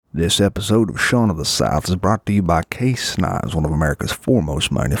This episode of Shaun of the South is brought to you by Case Knives, one of America's foremost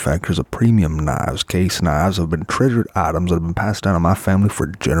manufacturers of premium knives. Case Knives have been treasured items that have been passed down in my family for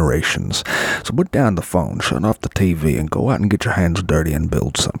generations. So put down the phone, shut off the TV, and go out and get your hands dirty and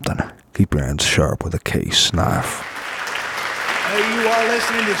build something. Keep your hands sharp with a Case knife. Hey, you are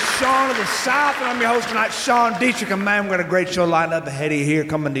listening to Shaun of the South, and I'm your host tonight, Sean Dietrich. And man, we've got a great show lined up ahead of you here,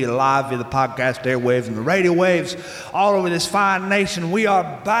 coming to you live via the podcast airwaves and the radio waves all over this fine nation. We are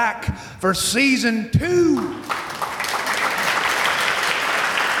back for season 2. We are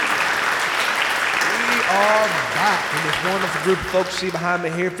back, and this wonderful group of folks you see behind me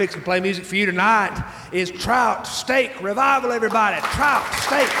here fixing to play music for you tonight is Trout Steak Revival, everybody. Trout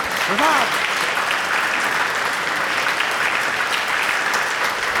Steak Revival.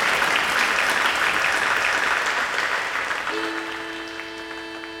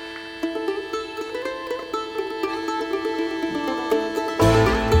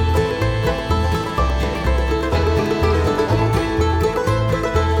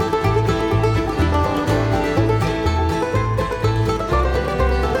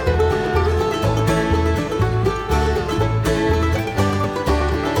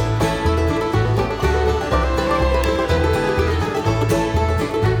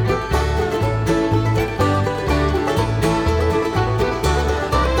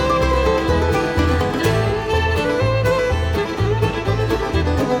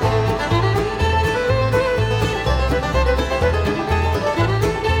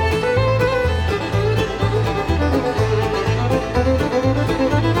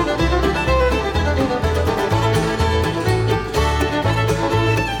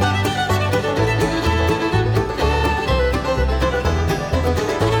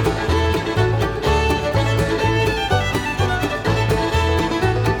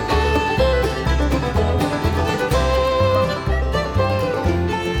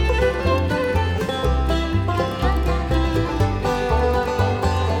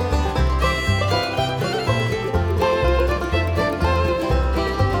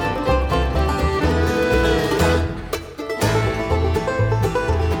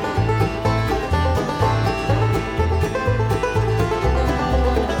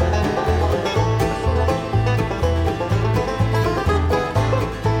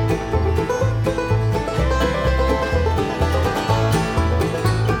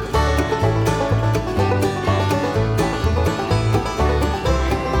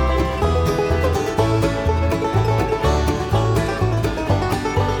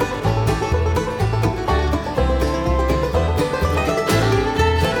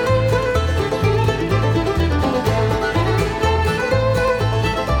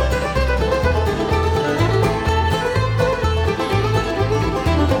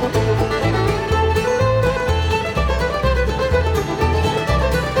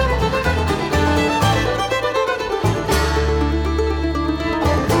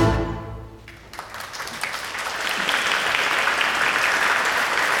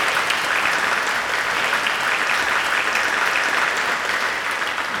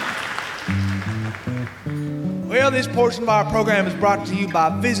 Well, this portion of our program is brought to you by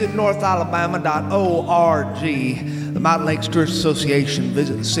visitnorthalabama.org. The Mountain Lakes Tourist Association.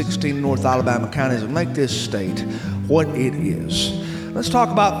 Visit the 16 North Alabama counties and make this state what it is. Let's talk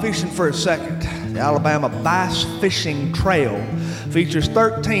about fishing for a second. The Alabama Bass Fishing Trail features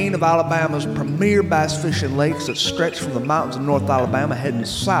 13 of Alabama's premier bass fishing lakes that stretch from the mountains of North Alabama heading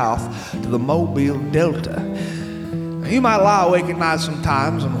south to the Mobile Delta. Now, you might lie awake at night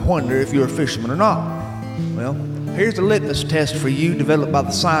sometimes and wonder if you're a fisherman or not. Well, here's a litmus test for you developed by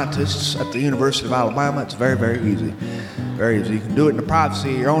the scientists at the University of Alabama. It's very, very easy. Very easy. You can do it in the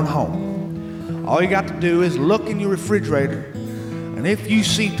privacy of your own home. All you got to do is look in your refrigerator, and if you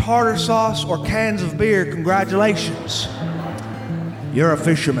see tartar sauce or cans of beer, congratulations. You're a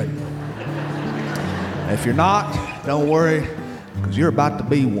fisherman. If you're not, don't worry, because you're about to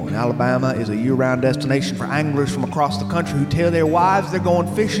be one. Alabama is a year-round destination for anglers from across the country who tell their wives they're going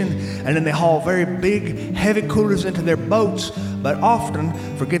fishing, and then they haul very big, heavy coolers into their boats, but often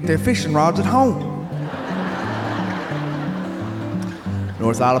forget their fishing rods at home.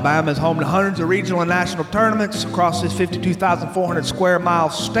 North Alabama is home to hundreds of regional and national tournaments across this 52,400 square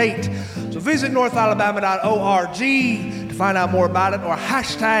mile state. So visit northalabama.org to find out more about it, or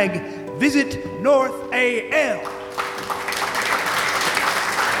hashtag VisitNorthAL.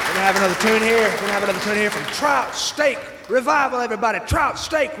 We're gonna have another tune here. We're gonna have another tune here from Trout Steak Revival, everybody. Trout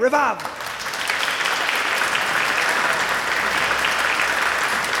Steak Revival.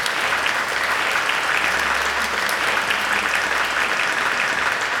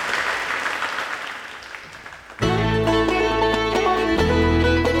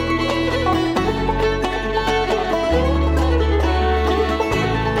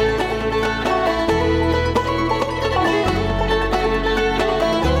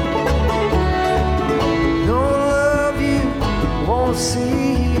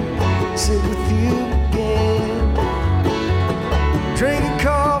 see you, sit with you again. Drinking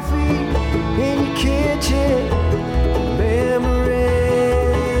coffee in your kitchen, remembering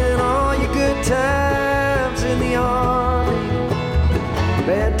all your good times in the army,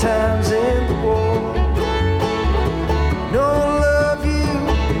 bad times in the war. No, I love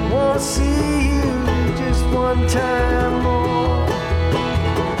you, wanna see you just one time more.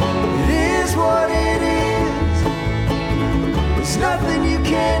 It is what it is, there's nothing you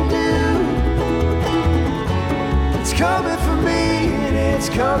can do. It's coming for me and it's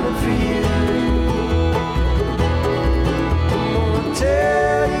coming for you. I'm gonna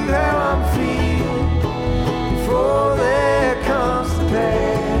tell you how I'm feeling before there comes the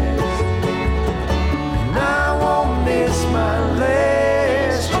past, and I won't miss my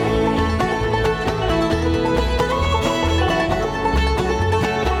last year.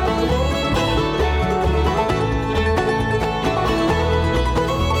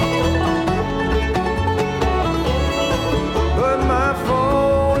 But my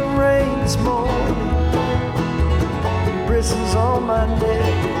phone rang this morning, bristles on my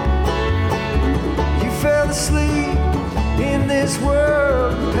neck. You fell asleep in this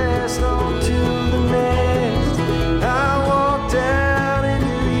world and passed on to the next. I walked out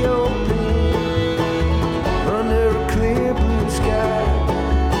into the open under a clear blue sky.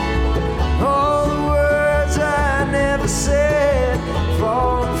 All the words I never said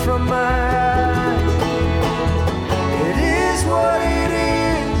falling from my eyes. It is what it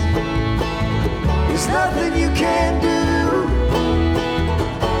is, there's nothing you can do.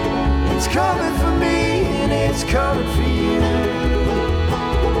 It's coming for me and it's coming for you.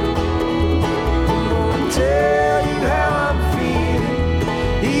 I'm gonna tell you how I'm feeling,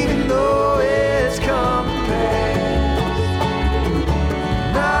 even though it's come to pass,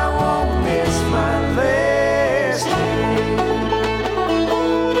 and I won't miss my last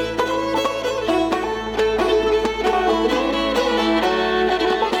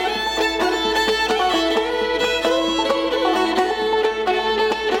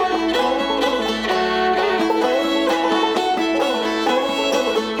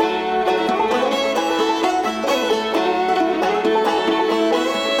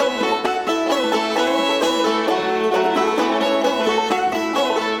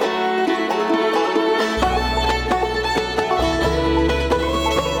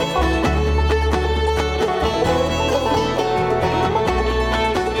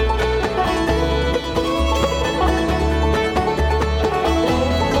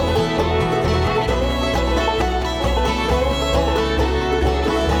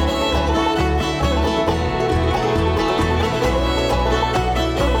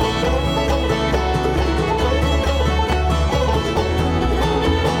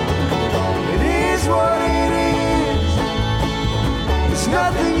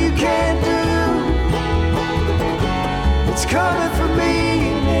nothing you can do. It's coming for me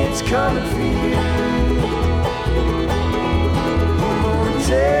and it's coming for you. I'm gonna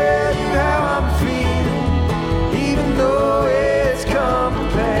tell you how I'm feeling, even though it's come to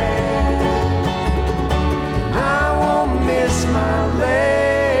pass, and I won't miss my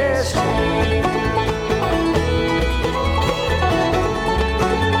last year.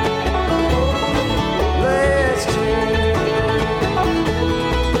 Last year.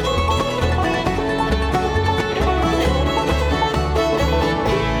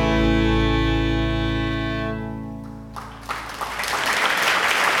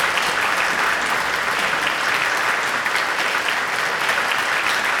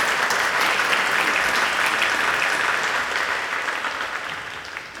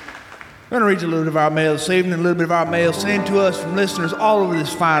 I'm going to read you a little bit of our mail this evening, a little bit of our mail sent to us from listeners all over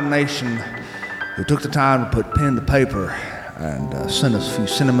this fine nation who took the time to put pen to paper and send us a few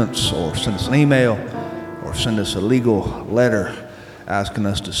sentiments, or send us an email, or send us a legal letter asking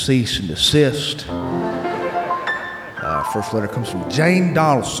us to cease and desist. First letter comes from Jane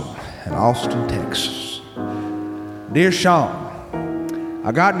Donaldson in Austin, Texas. Dear Sean,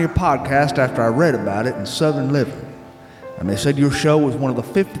 I got in your podcast after I read about it in Southern Living, and they said your show was one of the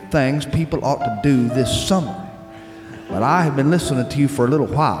 50 things people ought to do this summer. But I have been listening to you for a little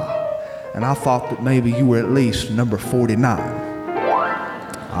while, and I thought that maybe you were at least number 49.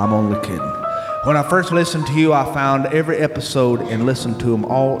 I'm only kidding. When I first listened to you, I found every episode and listened to them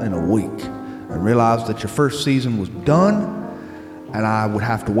all in a week, and realized that your first season was done, and I would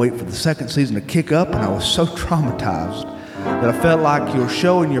have to wait for the second season to kick up, and I was so traumatized that I felt like your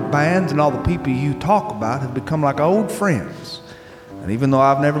show and your bands and all the people you talk about have become like old friends. And even though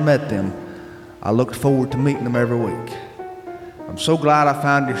I've never met them, I looked forward to meeting them every week. I'm so glad I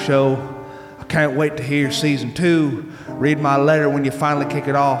found your show. I can't wait to hear season 2. Read my letter when you finally kick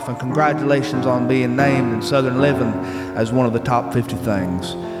it off, and congratulations on being named in Southern Living as one of the top 50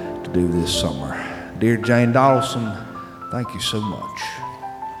 things to do this summer. Dear Jane Donaldson, thank you so much.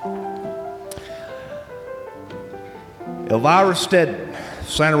 Elvira Stedman,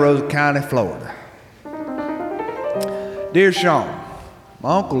 Santa Rosa County, Florida. Dear Sean,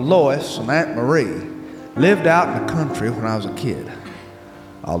 my Uncle Lois and Aunt Marie lived out in the country when I was a kid.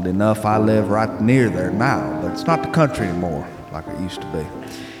 Oddly enough, I live right near there now, but it's not the country anymore like it used to be.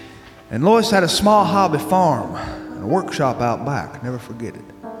 And Lois had a small hobby farm and a workshop out back, never forget it.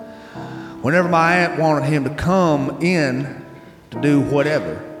 Whenever my aunt wanted him to come in to do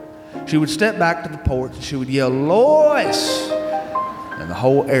whatever, she would step back to the porch and she would yell, "Lois!" And the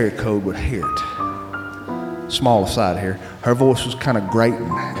whole area code would hear it. Small aside here, her voice was kind of grating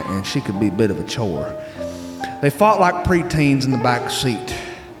and she could be a bit of a chore. They fought like preteens in the back seat.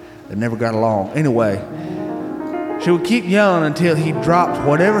 They never got along. Anyway, she would keep yelling until he dropped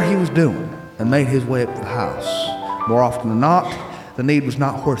whatever he was doing and made his way up to the house. More often than not, the need was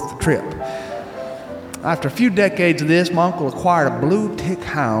not worth the trip. After a few decades of this, my uncle acquired a blue tick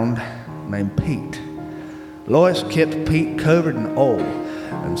hound named Pete. Lois kept Pete covered in oil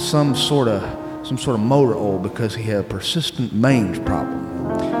and some sort of motor oil because he had a persistent mange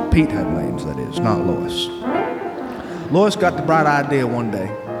problem. Pete had mange, that is, not Lois. Lois got the bright idea one day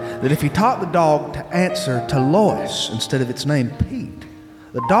that if he taught the dog to answer to Lois instead of its name Pete,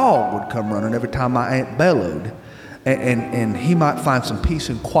 the dog would come running every time my aunt bellowed, and he might find some peace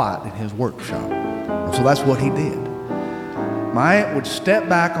and quiet in his workshop. And so that's what he did. My aunt would step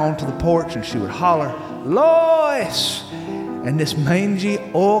back onto the porch and she would holler, "Lois!" And this mangy,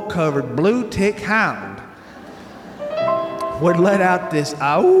 oil-covered blue tick hound would let out this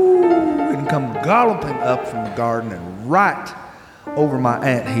 "ow" and come galloping up from the garden, and right over my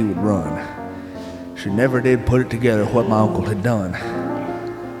aunt he would run. She never did put it together what my uncle had done.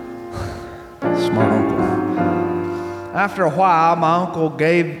 Smart uncle. After a while, my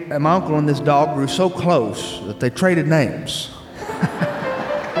uncle and this dog grew so close that they traded names.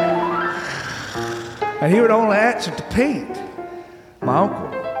 And he would only answer to Pete, my uncle.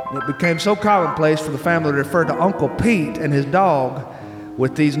 It became so commonplace for the family to refer to Uncle Pete and his dog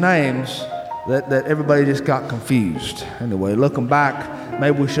with these names that everybody just got confused. Anyway, looking back,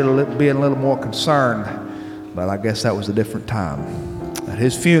 maybe we should have been a little more concerned, but I guess that was a different time. At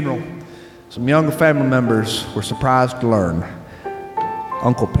his funeral, some younger family members were surprised to learn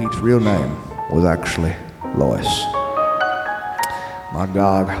Uncle Pete's real name was actually Lois. My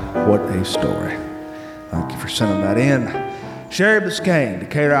God, what a story. Thank you for sending that in. Sherry Biscayne,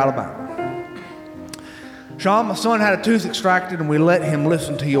 Decatur, Alabama. Sean, my son had a tooth extracted and we let him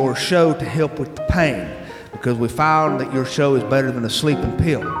listen to your show to help with the pain because we found that your show is better than a sleeping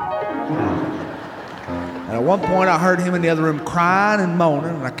pill. And at one point I heard him in the other room crying and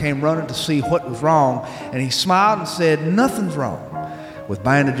moaning, and I came running to see what was wrong, and he smiled and said, "Nothing's wrong." With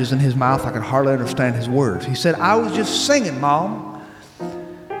bandages in his mouth, I could hardly understand his words. He said, "I was just singing, Mom."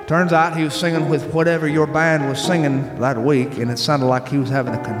 Turns out he was singing with whatever your band was singing that week, and it sounded like he was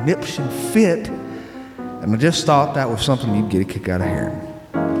having a conniption fit. And I just thought that was something you'd get a kick out of hearing.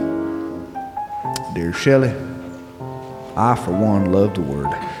 Dear Shelley, I, for one, love the word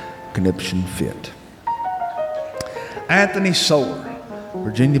conniption fit. Anthony Solar,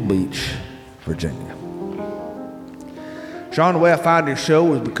 Virginia Beach, Virginia. Sean, the way I found your show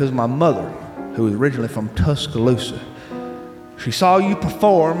was because of my mother, who was originally from Tuscaloosa. She saw you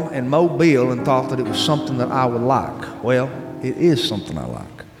perform in Mobile and thought that it was something that I would like. Well, it is something I like.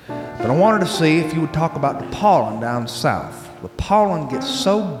 But I wanted to see if you would talk about the pollen down south. The pollen gets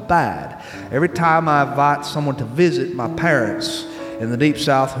so bad every time I invite someone to visit my parents in the Deep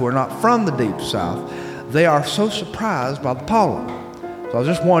South who are not from the Deep South. They are so surprised by the pollen. So I was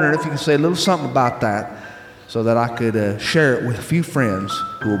just wondering if you could say a little something about that so that I could share it with a few friends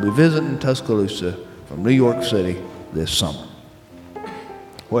who will be visiting Tuscaloosa from New York City this summer.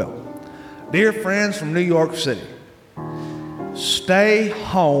 Well, dear friends from New York City, stay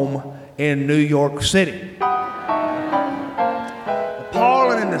home in New York City. The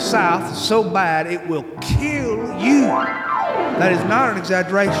pollen in the South is so bad it will kill you. That is not an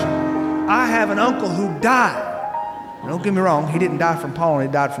exaggeration. I have an uncle who died. Don't get me wrong, he didn't die from pollen,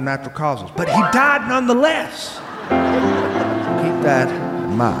 he died from natural causes. But he died nonetheless. Keep that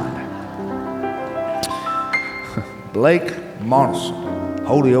in mind. Blake Monson,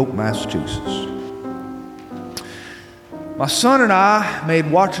 Holyoke, Massachusetts. My son and I made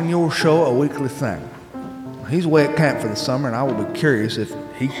watching your show a weekly thing. He's away at camp for the summer, and I will be curious if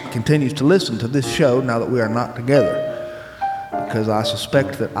he continues to listen to this show now that we are not together, because I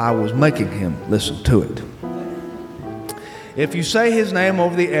suspect that I was making him listen to it. If you say his name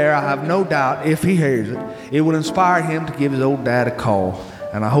over the air, I have no doubt if he hears it, it will inspire him to give his old dad a call.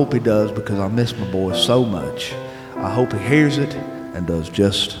 And I hope he does, because I miss my boy so much. I hope he hears it and does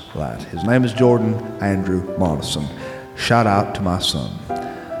just that. His name is Jordan Andrew Monison. Shout out to my son.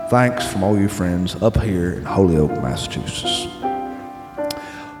 Thanks from all you friends up here in Holyoke, Massachusetts.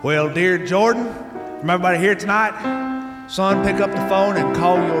 Well, dear Jordan, from everybody here tonight, son, pick up the phone and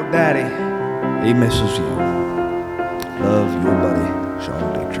call your daddy. He misses you. Love, your buddy,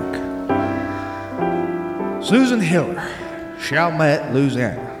 Sean Dietrich. Susan Hiller, Chalmette,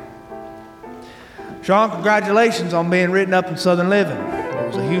 Louisiana. Sean, congratulations on being written up in Southern Living. It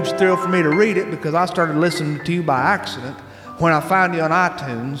was a huge thrill for me to read it, because I started listening to you by accident when I found you on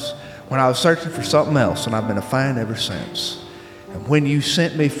iTunes when I was searching for something else, and I've been a fan ever since. And when you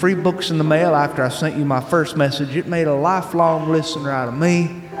sent me free books in the mail after I sent you my first message, it made a lifelong listener out of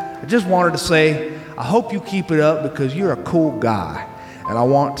me. I just wanted to say, I hope you keep it up, because you're a cool guy, and I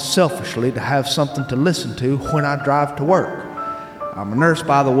want selfishly to have something to listen to when I drive to work. I'm a nurse,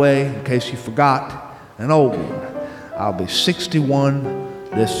 by the way, in case you forgot, an old one. I'll be 61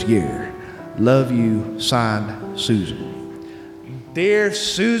 this year. Love you, signed, Susan. Dear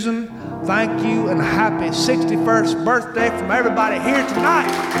Susan, thank you and happy 61st birthday from everybody here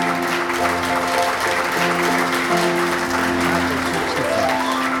tonight. Happy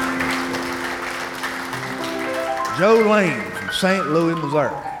 61st. Jolene from St. Louis,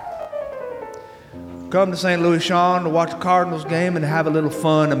 Missouri. Come to St. Louis, Sean, to watch a Cardinals game and have a little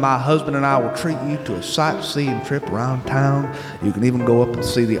fun, and my husband and I will treat you to a sightseeing trip around town. You can even go up and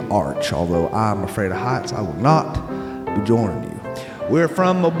see the Arch, although I'm afraid of heights. I will not be joining you. We're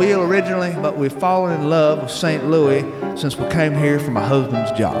from Mobile originally, but we've fallen in love with St. Louis since we came here for my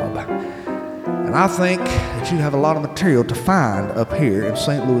husband's job. And I think that you have a lot of material to find up here in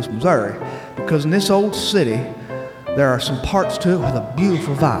St. Louis, Missouri, because in this old city, there are some parts to it with a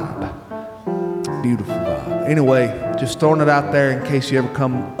beautiful vibe. Beautiful vibe. Anyway, just throwing it out there in case you ever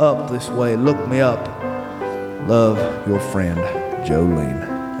come up this way, look me up. Love, your friend, Jolene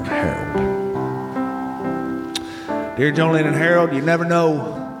and Harold. Dear Jolene and Harold, you never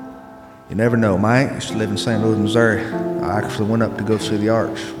know. You never know. My aunt used to live in St. Louis, Missouri. I actually went up to go see the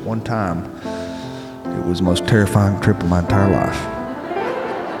Arch one time. It was the most terrifying trip of my entire life.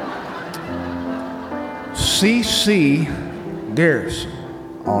 C.C. Garrison,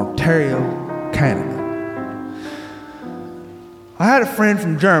 Ontario, Canada. I had a friend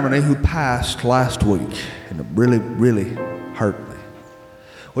from Germany who passed last week, and it really, really hurt me.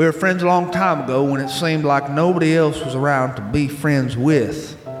 We were friends a long time ago when it seemed like nobody else was around to be friends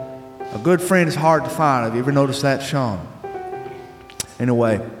with. A good friend is hard to find. Have you ever noticed that, Sean?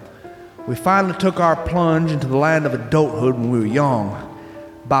 Anyway, we finally took our plunge into the land of adulthood when we were young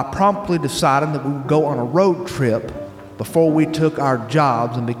by promptly deciding that we would go on a road trip before we took our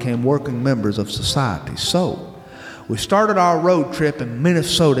jobs and became working members of society. So, we started our road trip in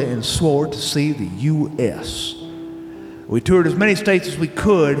Minnesota and swore to see the U.S. We toured as many states as we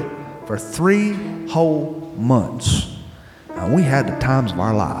could for 3 whole months. And we had the times of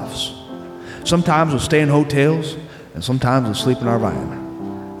our lives. Sometimes we'd stay in hotels, and sometimes we'd sleep in our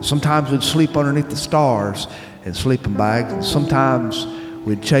van. Sometimes we'd sleep underneath the stars in sleeping bags, and sometimes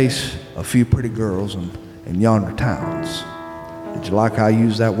we'd chase a few pretty girls in yonder towns. Did you like how I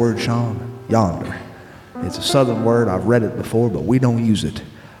used that word, Sean? Yonder. It's a southern word. I've read it before, but we don't use it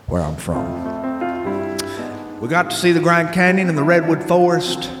where I'm from. We got to see the Grand Canyon and the Redwood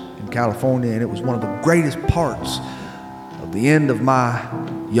Forest in California, and it was one of the greatest parts of the end of my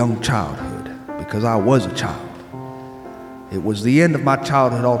young childhood, because I was a child. It was the end of my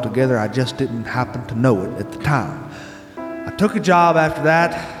childhood altogether. I just didn't happen to know it at the time. I took a job after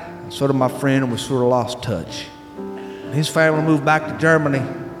that, and so did my friend, and we sort of lost touch. And his family moved back to Germany,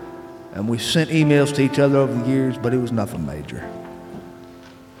 and we sent emails to each other over the years, but it was nothing major.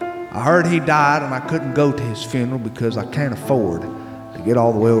 I heard he died, and I couldn't go to his funeral because I can't afford to get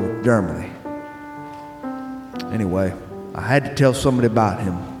all the way over to Germany. Anyway, I had to tell somebody about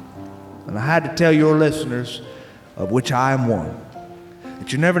him, and I had to tell your listeners, of which I am one,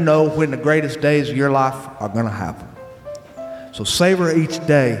 that you never know when the greatest days of your life are going to happen. So savor each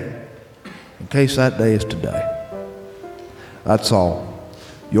day in case that day is today. That's all.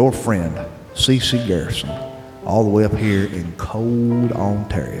 Your friend, C.C. Garrison, all the way up here in cold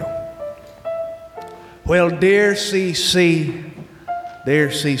Ontario. Well, dear C.C.,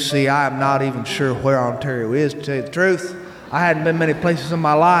 I am not even sure where Ontario is, to tell you the truth. I hadn't been many places in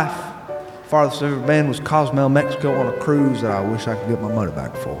my life. Farthest I've ever been was Cozumel, Mexico, on a cruise that I wish I could get my money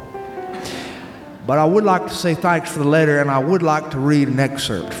back for. But I would like to say thanks for the letter, and I would like to read an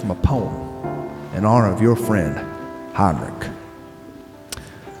excerpt from a poem in honor of your friend, Heinrich.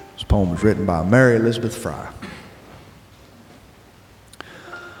 This poem was written by Mary Elizabeth Fry.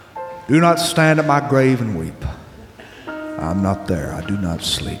 Do not stand at my grave and weep. I am not there, I do not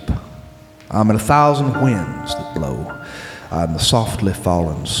sleep. I am in 1,000 winds that blow. I am the softly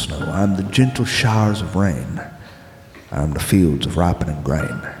fallen snow. I am the gentle showers of rain. I am the fields of ripening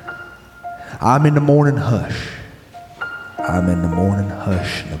grain. I am in the morning hush. I am in the morning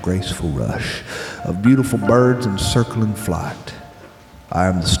hush and the graceful rush of beautiful birds in circling flight. I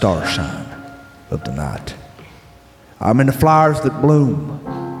am the starshine of the night. I am in the flowers that bloom.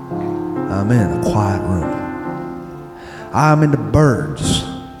 I am in a quiet room. I am in the birds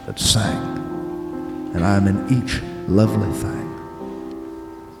that sang. And I am in each lovely thing.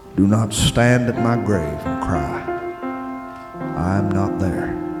 Do not stand at my grave and cry. I am not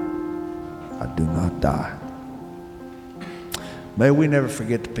there. I do not die. May we never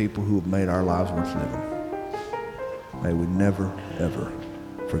forget the people who have made our lives worth living. May we never, ever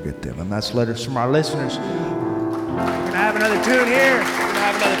forget them. And that's letters from our listeners. We're going to have another tune here. We're going to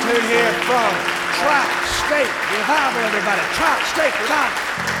have another tune here from Tri-State Revival, everybody. Tri-State Revival.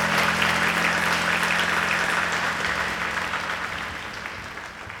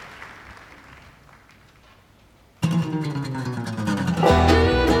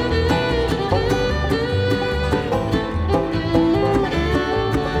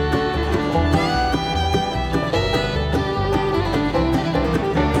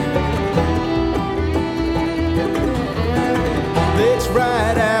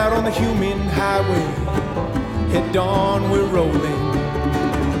 At dawn we're rolling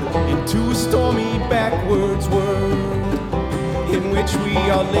into a stormy backwards world in which we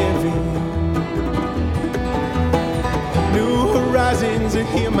are living. New horizons are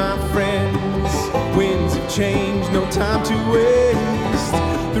here, my friends. Winds of change, no time to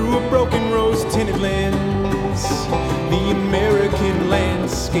waste. Through a broken rose-tinted lens, the American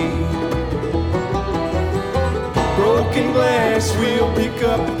landscape. Broken glass, we'll pick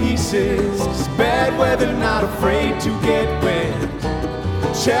up the pieces. Bad weather, not afraid to get wet.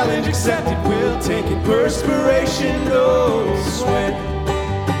 Challenge accepted, we'll take it. Perspiration, no sweat.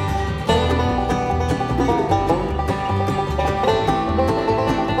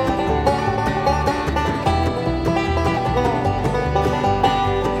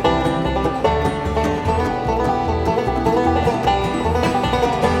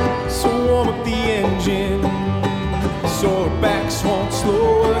 So warm up the engine, so our backs won't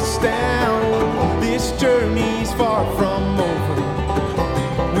slow us down. This journey's far from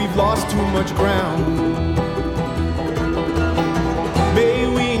over. We've lost too much ground. May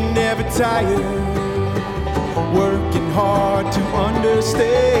we never tire, working hard to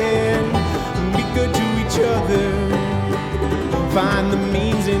understand and be good to each other. Find the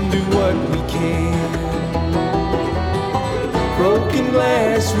means and do what we can. Broken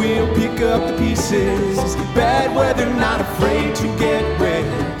glass, we'll pick up the pieces. Bad weather, not afraid to get wet.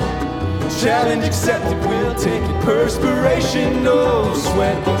 Challenge accepted, we'll take it. Perspiration, no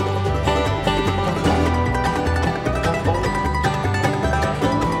sweat.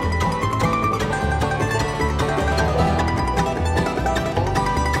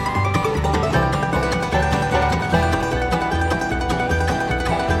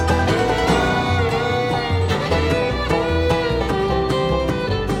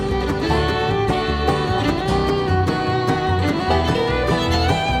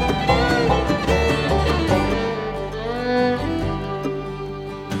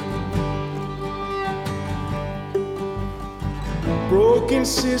 Broken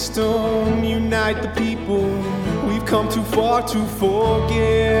system, unite the people. We've come too far to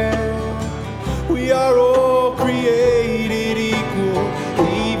forget. We are all created equal,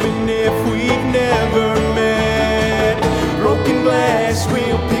 even if we've never met. Broken glass,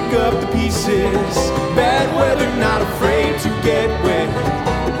 we'll pick up the pieces. Bad weather, not afraid to get wet.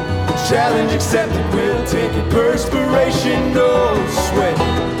 Challenge accepted, we'll take it. Perspiration, no sweat.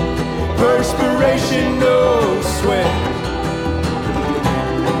 Perspiration, no sweat.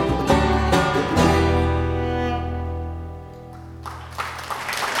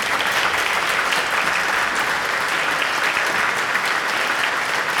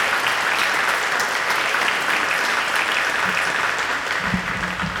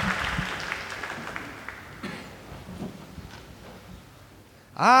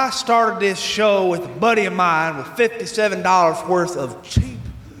 I started this show with a buddy of mine with $57 worth of cheap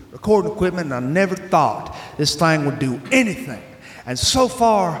recording equipment, and I never thought this thing would do anything. And so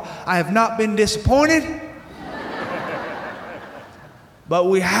far, I have not been disappointed. But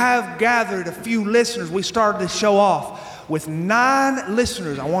we have gathered a few listeners. We started this show off with 9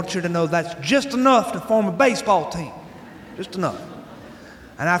 listeners. I want you to know that's just enough to form a baseball team. just enough.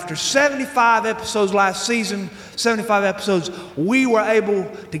 And after 75 episodes last season, 75 episodes, we were able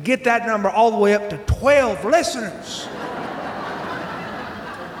to get that number all the way up to 12 listeners.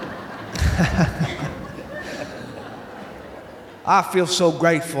 I feel so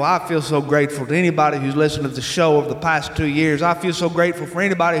grateful. I feel so grateful to anybody who's listened to the show over the past 2 years. I feel so grateful for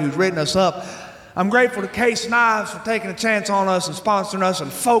anybody who's written us up. I'm grateful to Case Knives for taking a chance on us and sponsoring us,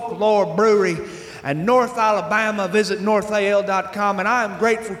 and Folklore Brewery and North Alabama. Visit northal.com. And I am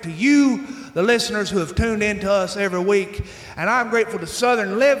grateful to you, the listeners who have tuned in to us every week. And I'm grateful to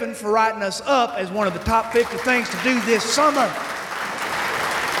Southern Living for writing us up as one of the top 50 things to do this summer.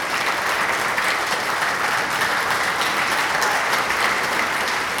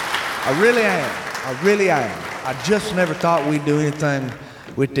 I really am. I just never thought we'd do anything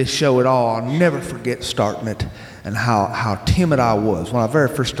with this show at all. I'll never forget starting it and how timid I was. When I very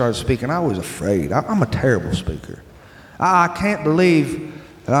first started speaking, I was afraid. I'm a terrible speaker. I can't believe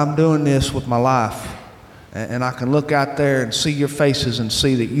that I'm doing this with my life, and I can look out there and see your faces and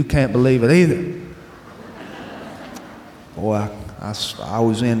see that you can't believe it either. Boy, I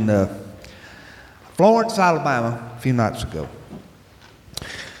was in Florence, Alabama a few nights ago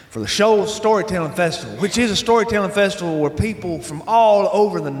for the Shoals Storytelling Festival, which is a storytelling festival where people from all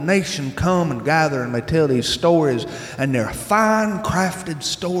over the nation come and gather, and they tell these stories, and they're fine crafted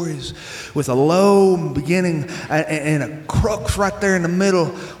stories with a low beginning and a crux right there in the middle,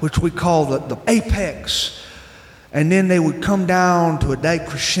 which we call the apex. And then they would come down to a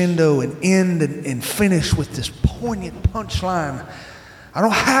decrescendo and end and finish with this poignant punchline. I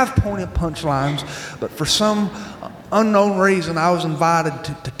don't have poignant punchlines, but for some unknown reason, I was invited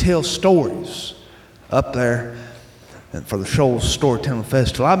to tell stories up there and for the Shoals Storytelling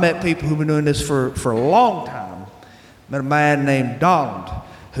Festival. I met people who've been doing this for a long time. Met a man named Donald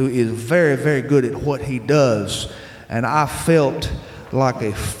who is very, very good at what he does, and I felt like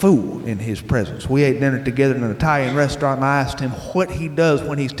a fool in his presence. We ate dinner together in an Italian restaurant, and I asked him what he does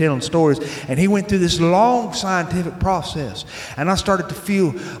when he's telling stories, and he went through this long scientific process, and I started to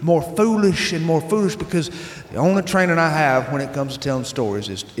feel more foolish and more foolish, because the only training I have when it comes to telling stories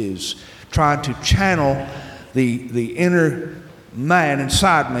is trying to channel the inner man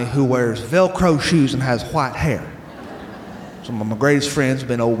inside me who wears Velcro shoes and has white hair. Some of my greatest friends have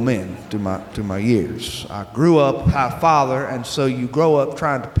been old men through my years. I grew up without a father, and so you grow up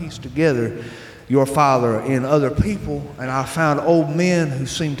trying to piece together your father in other people, and I found old men who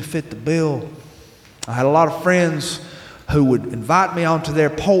seemed to fit the bill. I had a lot of friends who would invite me onto their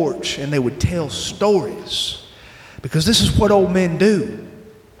porch, and they would tell stories, because this is what old men do.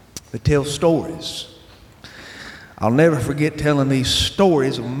 They tell stories. I'll never forget telling these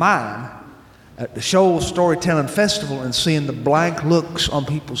stories of mine at the Shoals Storytelling Festival and seeing the blank looks on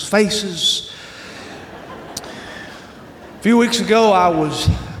people's faces. A few weeks ago, I was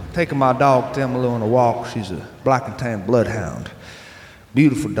taking my dog, Thelma Lou, on a walk. She's a black and tan bloodhound.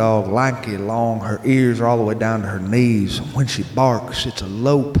 Beautiful dog, lanky, long. Her ears are all the way down to her knees. When she barks, it's a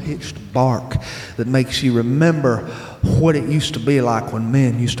low-pitched bark that makes you remember what it used to be like when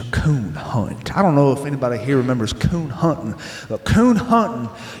men used to coon hunt. I don't know if anybody here remembers coon hunting, but coon hunting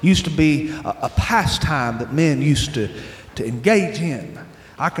used to be a pastime that men used to engage in.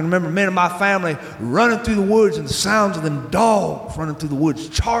 I can remember men of my family running through the woods, and the sounds of them dogs running through the woods,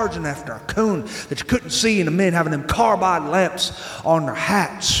 charging after a coon that you couldn't see, and the men having them carbide lamps on their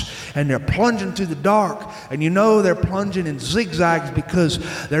hats, and they're plunging through the dark, and you know they're plunging in zigzags because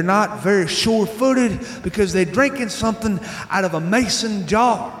they're not very sure-footed, because they're drinking something out of a mason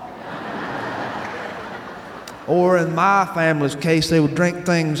jar. Or in my family's case, they would drink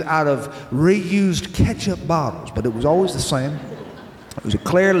things out of reused ketchup bottles, but it was always the same. It was a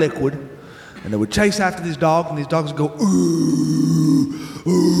clear liquid, and they would chase after these dogs, and these dogs would go, ooh,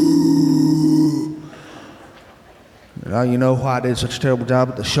 ooh. Now you know why I did such a terrible job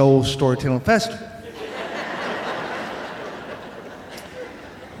at the Shoals Storytelling Festival.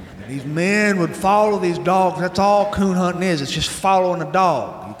 These men would follow these dogs. That's all coon hunting is. It's just following a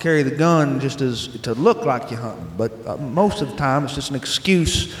dog. You carry the gun just as to look like you're hunting, but most of the time it's just an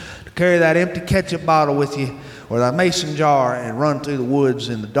excuse to carry that empty ketchup bottle with you or that mason jar and run through the woods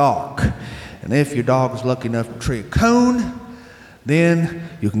in the dark. And if your dog is lucky enough to tree a coon, then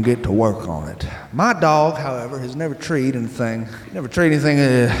you can get to work on it. My dog, however, has never treed anything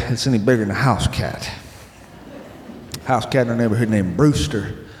that's any bigger than a house cat. House cat in our neighborhood named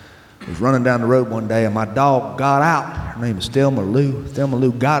Brewster was running down the road one day, and my dog got out. Her name is Thelma Lou. Thelma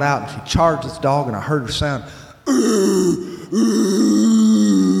Lou got out, and she charged this dog, and I heard her sound,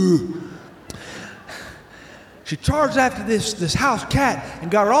 She charged after this house cat and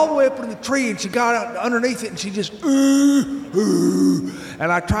got her all the way up in the tree, and she got out underneath it, and she just,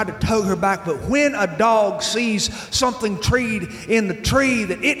 and I tried to tug her back. But when a dog sees something treed in the tree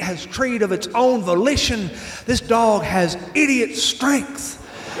that it has treed of its own volition, this dog has idiot strength.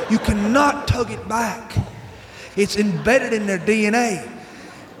 You cannot tug it back. It's embedded in their DNA.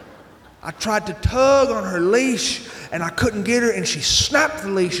 I tried to tug on her leash, and I couldn't get her, and she snapped the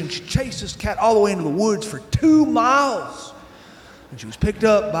leash, and she chased this cat all the way into the woods for 2 miles. And she was picked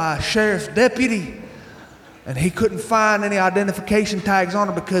up by a sheriff's deputy, and he couldn't find any identification tags on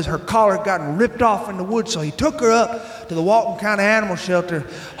her because her collar had gotten ripped off in the woods. So he took her up to the Walton County Animal Shelter,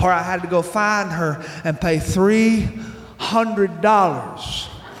 where I had to go find her and pay $300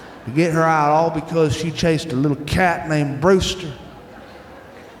 to get her out, all because she chased a little cat named Brewster.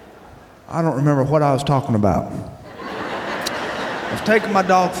 I don't remember what I was talking about. I was taking my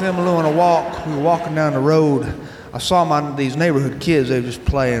dog Thelma on a walk. We were walking down the road. I saw these neighborhood kids. They were just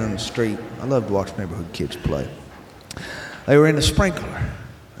playing in the street. I love to watch neighborhood kids play. They were in the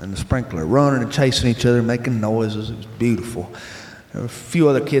sprinkler, running and chasing each other, making noises. It was beautiful. There were a few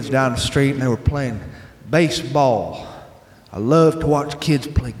other kids down the street, and they were playing baseball. I love to watch kids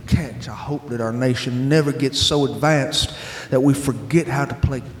play catch. I hope that our nation never gets so advanced that we forget how to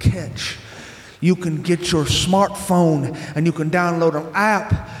play catch. You can get your smartphone and you can download an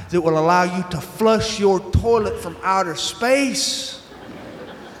app that will allow you to flush your toilet from outer space.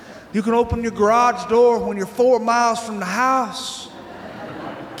 You can open your garage door when you're 4 miles from the house.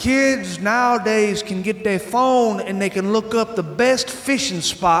 Kids nowadays can get their phone and they can look up the best fishing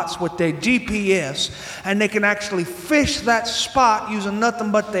spots with their GPS, and they can actually fish that spot using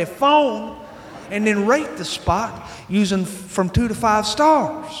nothing but their phone, and then rate the spot using from 2 to 5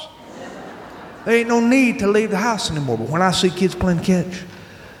 stars. There ain't no need to leave the house anymore. But when I see kids playing catch,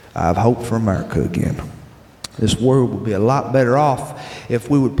 I have hope for America again. This world would be a lot better off if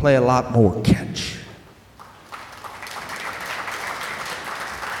we would play a lot more catch.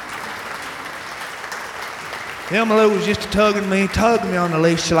 Thelma Lou was just tugging me on the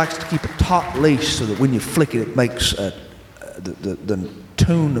leash. She likes to keep a taut leash so that when you flick it, it makes the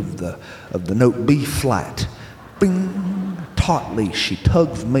tune of the note B flat. Bing. Taut leash. She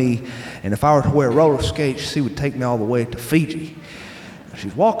tugs me, and if I were to wear roller skates, she would take me all the way to Fiji.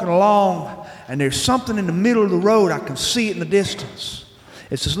 She's walking along, and there's something in the middle of the road. I can see it in the distance.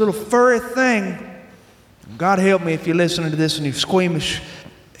 It's this little furry thing. God help me if you're listening to this and you're squeamish.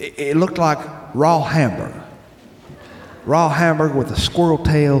 It looked like raw hamburger. Raw hamburger with a squirrel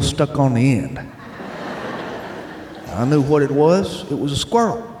tail stuck on the end. I knew what it was. It was a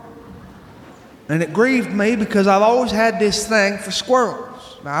squirrel. And it grieved me because I've always had this thing for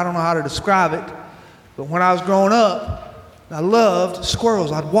squirrels. Now, I don't know how to describe it, but when I was growing up, I loved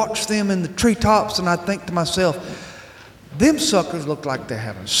squirrels. I'd watch them in the treetops, and I'd think to myself, them suckers look like they're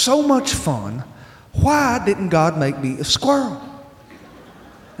having so much fun. Why didn't God make me a squirrel?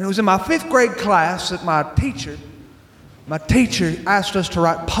 And it was in my 5th grade class that my teacher asked us to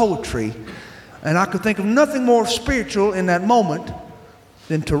write poetry, and I could think of nothing more spiritual in that moment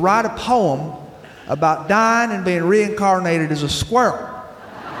than to write a poem about dying and being reincarnated as a squirrel.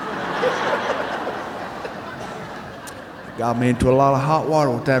 Got me into a lot of hot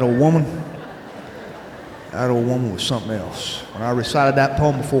water with that old woman. That old woman was something else. When I recited that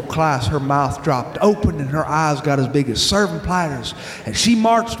poem before class, her mouth dropped open and her eyes got as big as serving platters. And she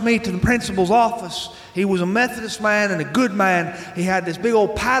marched me to the principal's office. He was a Methodist man and a good man. He had this big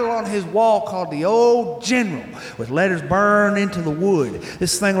old paddle on his wall called the Old General with letters burned into the wood.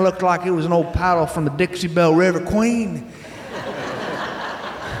 This thing looked like it was an old paddle from the Dixie Belle River Queen.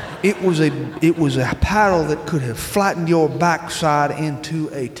 It was a paddle that could have flattened your backside into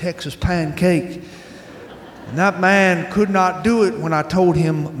a Texas pancake. And that man could not do it when I told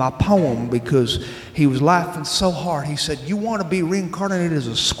him my poem because he was laughing so hard. He said, "You want to be reincarnated as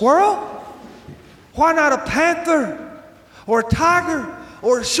a squirrel? Why not a panther or a tiger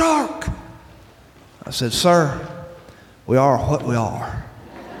or a shark?" I said, "Sir, we are what we are."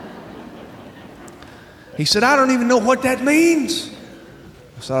 He said, "I don't even know what that means."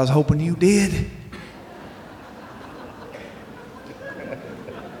 I said, "I was hoping you did."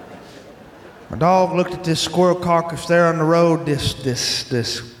 My dog looked at this squirrel carcass there on the road,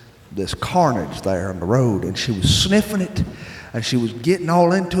 this carnage there on the road, and she was sniffing it, and she was getting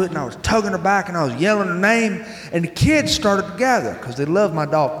all into it, and I was tugging her back, and I was yelling her name, and the kids started to gather because they loved my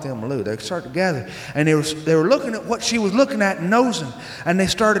dog, Thelma Lou. They started to gather, and they were looking at what she was looking at and nosing, and they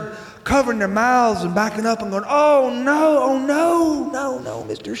started covering their mouths and backing up and going, "Oh no,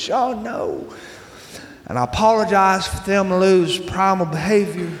 Mr. Shaw, no." And I apologized for Thelma Lou's primal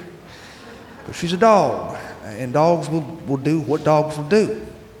behavior. But she's a dog. and dogs will do what dogs will do.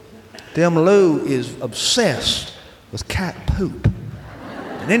 Thelma Lou is obsessed with cat poop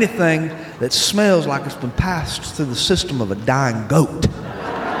and anything that smells like it's been passed through the system of a dying goat.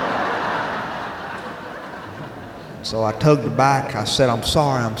 So I tugged her back. I said, I'm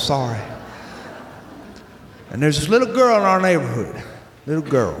sorry. And there's this little girl in our neighborhood, little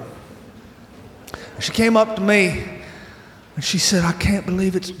girl. And she came up to me and she said, I can't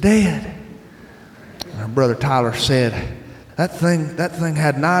believe it's dead. And her brother Tyler said, that thing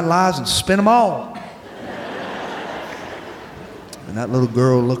had 9 lives and spent them all. And that little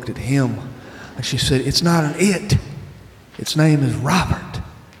girl looked at him and she said, it's not an it. Its name is Robert.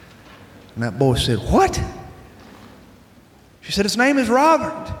 And that boy said, what? She said, its name is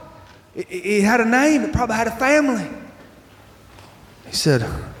Robert. It had a name. It probably had a family. He said,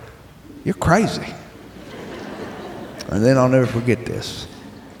 you're crazy. And then I'll never forget this.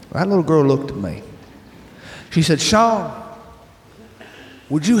 That little girl looked at me. She said, Sean,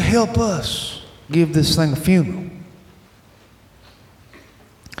 would you help us give this thing a funeral?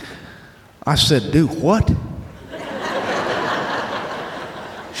 I said, do what?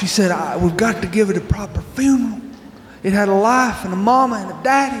 She said, we've got to give it a proper funeral. It had a life and a mama and a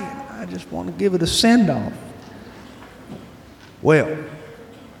daddy. And I just want to give it a send-off. Well,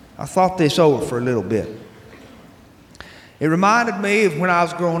 I thought this over for a little bit. It reminded me of when I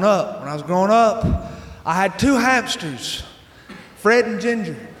was growing up. When I was growing up, I had 2 hamsters, Fred and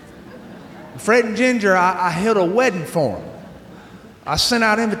Ginger. Fred and Ginger, I held a wedding for them. I sent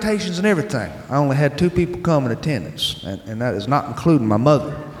out invitations and everything. I only had 2 people come in attendance, and that is not including my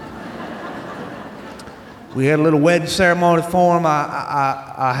mother. We had a little wedding ceremony for them.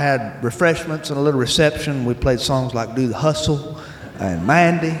 I had refreshments and a little reception. We played songs like Do the Hustle and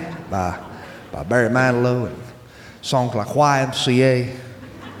Mandy by Barry Manilow, and songs like YMCA.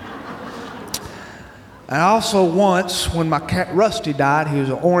 And also once, when my cat Rusty died, he was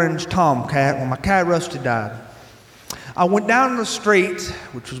an orange tomcat. When my cat Rusty died, I went down the street,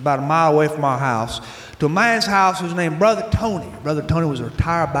 which was about a mile away from our house, to a man's house who was named Brother Tony. Brother Tony was a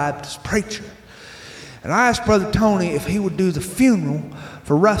retired Baptist preacher. And I asked Brother Tony if he would do the funeral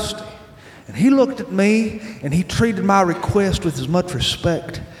for Rusty. And he looked at me and he treated my request with as much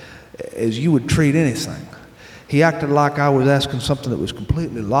respect as you would treat anything. He acted like I was asking something that was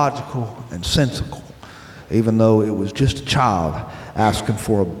completely logical and sensible, even though it was just a child asking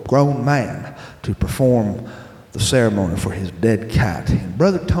for a grown man to perform the ceremony for his dead cat. And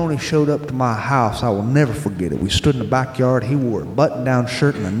Brother Tony showed up to my house. I will never forget it. We stood in the backyard. He wore a button-down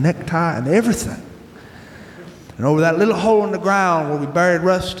shirt and a necktie and everything. And over that little hole in the ground where we buried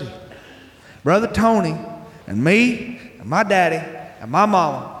Rusty, Brother Tony and me and my daddy and my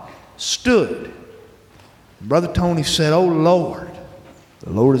mama stood. And Brother Tony said, "O Lord, the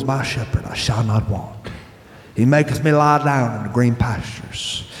Lord is my shepherd, I shall not want. He maketh me lie down in the green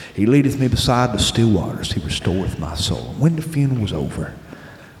pastures. He leadeth me beside the still waters. He restoreth my soul." When the funeral was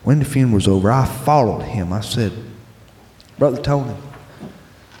over, I followed him. I said, "Brother Tony,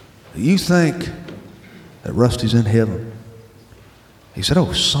 do you think that Rusty's in heaven?" He said,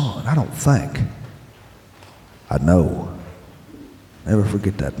 "Oh, son, I don't think." I know. Never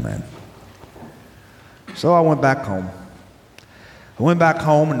forget that, man. So I went back home.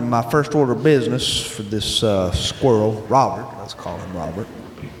 And my first order of business for this squirrel, Robert, let's call him Robert,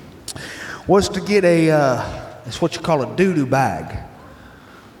 was to get it's what you call a doo-doo bag.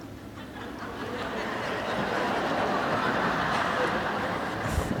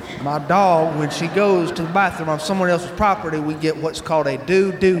 My dog, when she goes to the bathroom on someone else's property, we get what's called a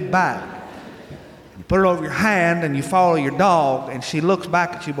doo-doo bag. You put it over your hand and you follow your dog, and she looks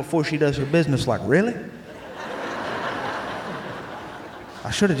back at you before she does her business like, "Really? I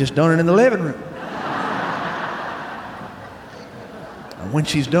should have just done it in the living room." And when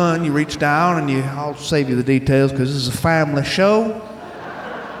she's done, you reach down and I'll save you the details because this is a family show.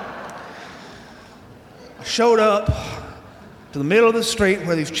 I showed up to the middle of the street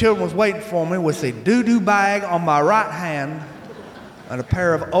where these children was waiting for me with a doo-doo bag on my right hand and a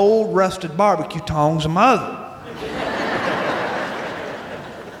pair of old rusted barbecue tongs in my other.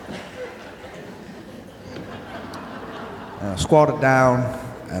 And I squatted down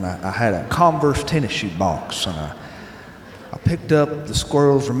and I had a Converse tennis shoe box, and I picked up the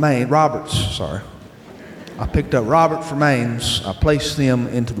squirrel's remains, I picked up Robert's remains, I placed them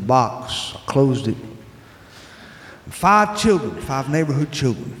into the box, I closed it. 5 neighborhood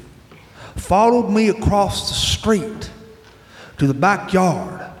children, followed me across the street to the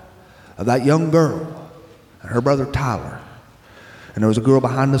backyard of that young girl and her brother Tyler. And there was a girl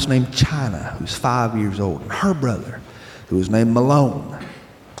behind us named China, who's 5 years old, and her brother, who was named Malone.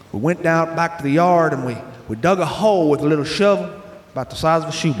 We went down back to the yard and we We dug a hole with a little shovel about the size of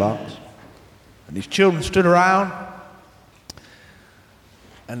a shoebox. And these children stood around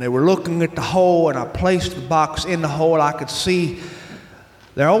and they were looking at the hole, and I placed the box in the hole. I could see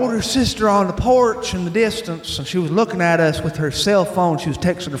their older sister on the porch in the distance, and she was looking at us with her cell phone. She was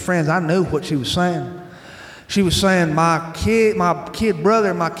texting her friends. I knew what she was saying. She was saying, my kid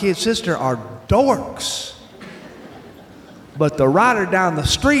brother and my kid sister are dorks, but the rider down the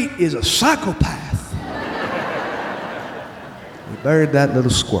street is a psychopath. We buried that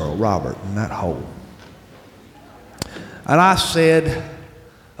little squirrel, Robert, in that hole. And I said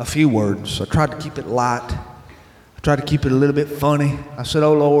a few words. I tried to keep it light. I tried to keep it a little bit funny. I said,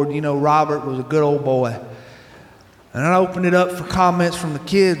 oh Lord, you know, Robert was a good old boy. And I opened it up for comments from the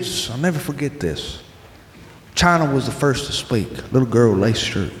kids. I'll never forget this. China was the first to speak. A little girl, lace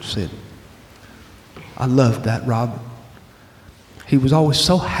shirt, said, I loved that Robert. He was always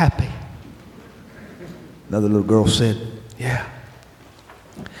so happy. Another little girl said, yeah.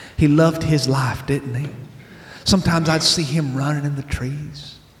 He loved his life, didn't he? Sometimes I'd see him running in the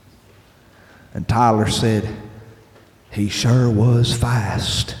trees. And Tyler said, he sure was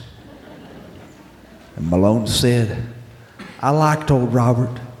fast. And Malone said, I liked old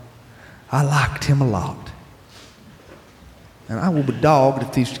Robert. I liked him a lot. And I will be dogged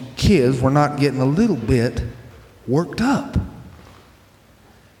if these kids were not getting a little bit worked up.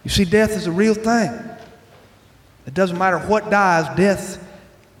 You see, death is a real thing. It doesn't matter what dies, death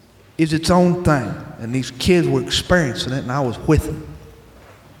is its own thing. And these kids were experiencing it, and I was with them.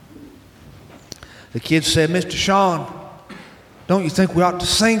 The kids said, Mr. Sean, don't you think we ought to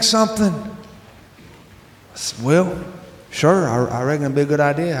sing something? I said, well, sure, I reckon it'd be a good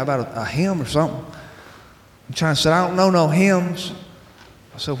idea. How about a hymn or something? And China said, I don't know no hymns.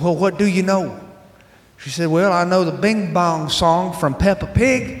 I said, well, what do you know? She said, well, I know the Bing Bong song from Peppa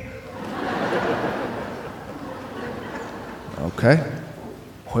Pig. Okay.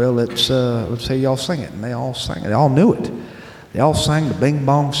 Well, let's say y'all sing it. And they all sang it. They all knew it. They all sang the Bing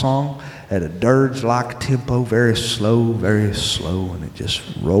Bong song at a dirge-like tempo, very slow, and it just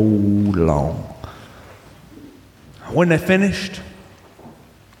rolled along. When they finished,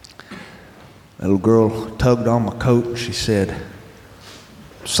 the little girl tugged on my coat and she said,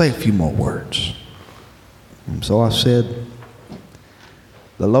 say a few more words. And so I said,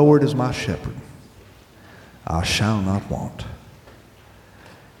 the Lord is my shepherd. I shall not want.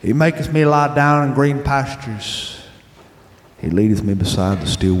 He maketh me lie down in green pastures. He leadeth me beside the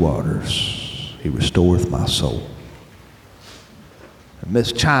still waters. He restoreth my soul. And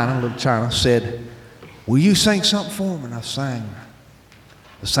Miss China, little China, said, will you sing something for me? And I sang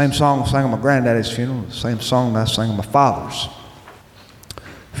the same song I sang at my granddaddy's funeral, the same song that I sang at my father's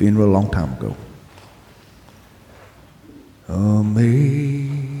funeral a long time ago.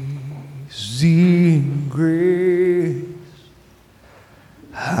 Amazing grace,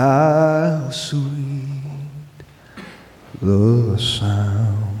 how sweet the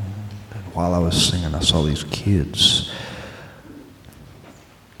sound. And while I was singing, I saw these kids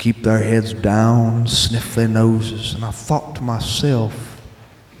keep their heads down, sniff their noses, and I thought to myself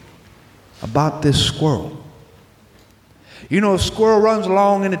about this squirrel. You know, a squirrel runs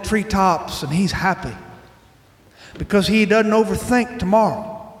along in the treetops and he's happy because he doesn't overthink tomorrow.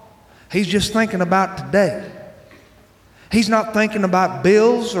 He's just thinking about today. He's not thinking about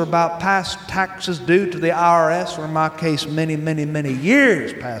bills or about past taxes due to the IRS, or in my case, many, many, many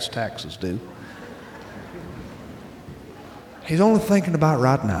years past taxes due. He's only thinking about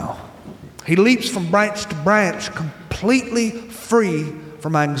right now. He leaps from branch to branch completely free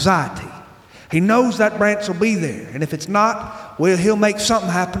from anxiety. He knows that branch will be there, and if it's not, well, he'll make something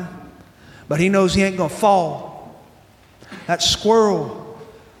happen, but he knows he ain't gonna fall. That squirrel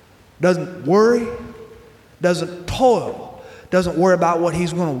doesn't worry, doesn't toil, doesn't worry about what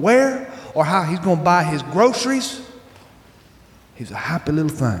he's gonna wear or how he's gonna buy his groceries. He's a happy little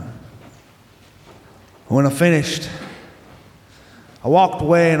thing. When I finished, I walked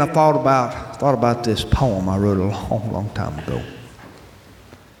away and I thought about this poem I wrote a long, long time ago.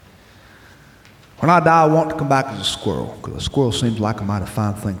 When I die, I want to come back as a squirrel, because a squirrel seems like a mighty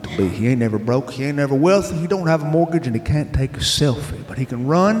fine thing to be. He ain't never broke, he ain't never wealthy, he don't have a mortgage, and he can't take a selfie. But he can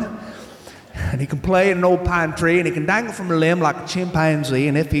run, and he can play in an old pine tree, and he can dangle from a limb like a chimpanzee,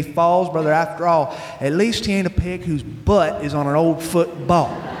 and if he falls, brother, after all, at least he ain't a pig whose butt is on an old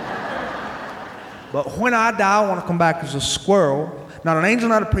football. But when I die, I want to come back as a squirrel. Not an angel,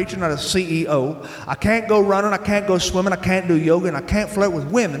 not a preacher, not a CEO. I can't go running, I can't go swimming, I can't do yoga, and I can't flirt with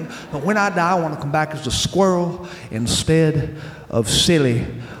women. But when I die, I want to come back as a squirrel instead of silly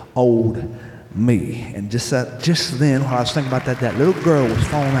old me. And just then, while I was thinking about that little girl was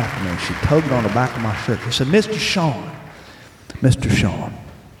falling after me, and she tugged on the back of my shirt. She said, Mr. Sean,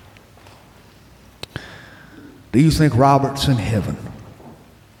 do you think Robert's in heaven?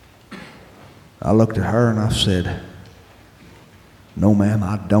 I looked at her and I said, no, ma'am,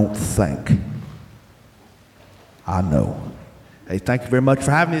 I don't think. I know. Hey, thank you very much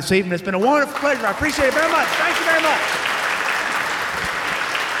for having me this evening. It's been a wonderful pleasure. I appreciate it very much. Thank you very much.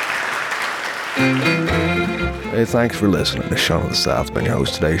 Hey, thanks for listening to Sean of the South. Been your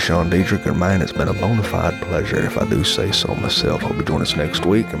host today, Sean Dietrich, and man, it's been a bona fide pleasure, if I do say so myself. Hope you join us next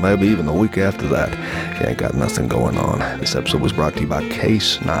week, and maybe even the week after that, if you ain't got nothing going on. This episode was brought to you by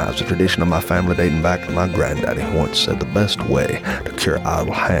Case Knives, a tradition of my family dating back to my granddaddy, who once said the best way to cure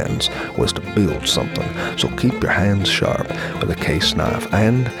idle hands was to build something. So keep your hands sharp with a Case knife,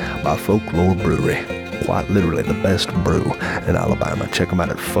 and by Folklore Brewery. Quite literally the best brew in Alabama. Check them out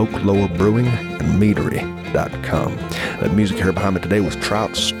at folklorebrewingandmeadery.com. That music here behind me today was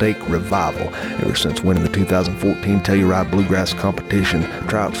Trout Steak Revival. Ever since winning the 2014 Telluride Bluegrass competition,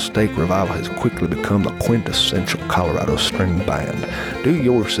 Trout Steak Revival has quickly become the quintessential Colorado string band. Do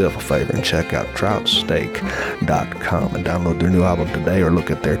yourself a favor and check out troutsteak.com and download their new album today, or look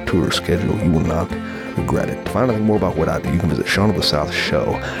at their tour schedule. You will not regret it. To find out more about what I do, you can visit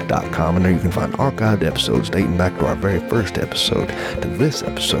SeanOfTheSouthShow.com, and there you can find archived episodes dating back to our very first episode to this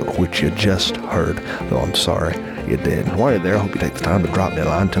episode, which you just heard, though I'm sorry you did. And while you're there, I hope you take the time to drop me a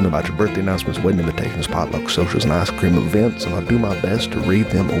line, tell me about your birthday announcements, wedding invitations, potluck socials, and ice cream events, and I'll do my best to read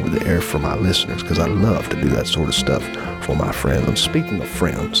them over the air for my listeners, because I love to do that sort of stuff for my friends. And speaking of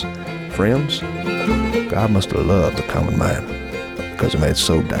friends, God must have loved the common man, because he made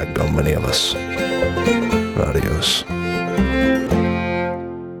so daggone many of us. Adios.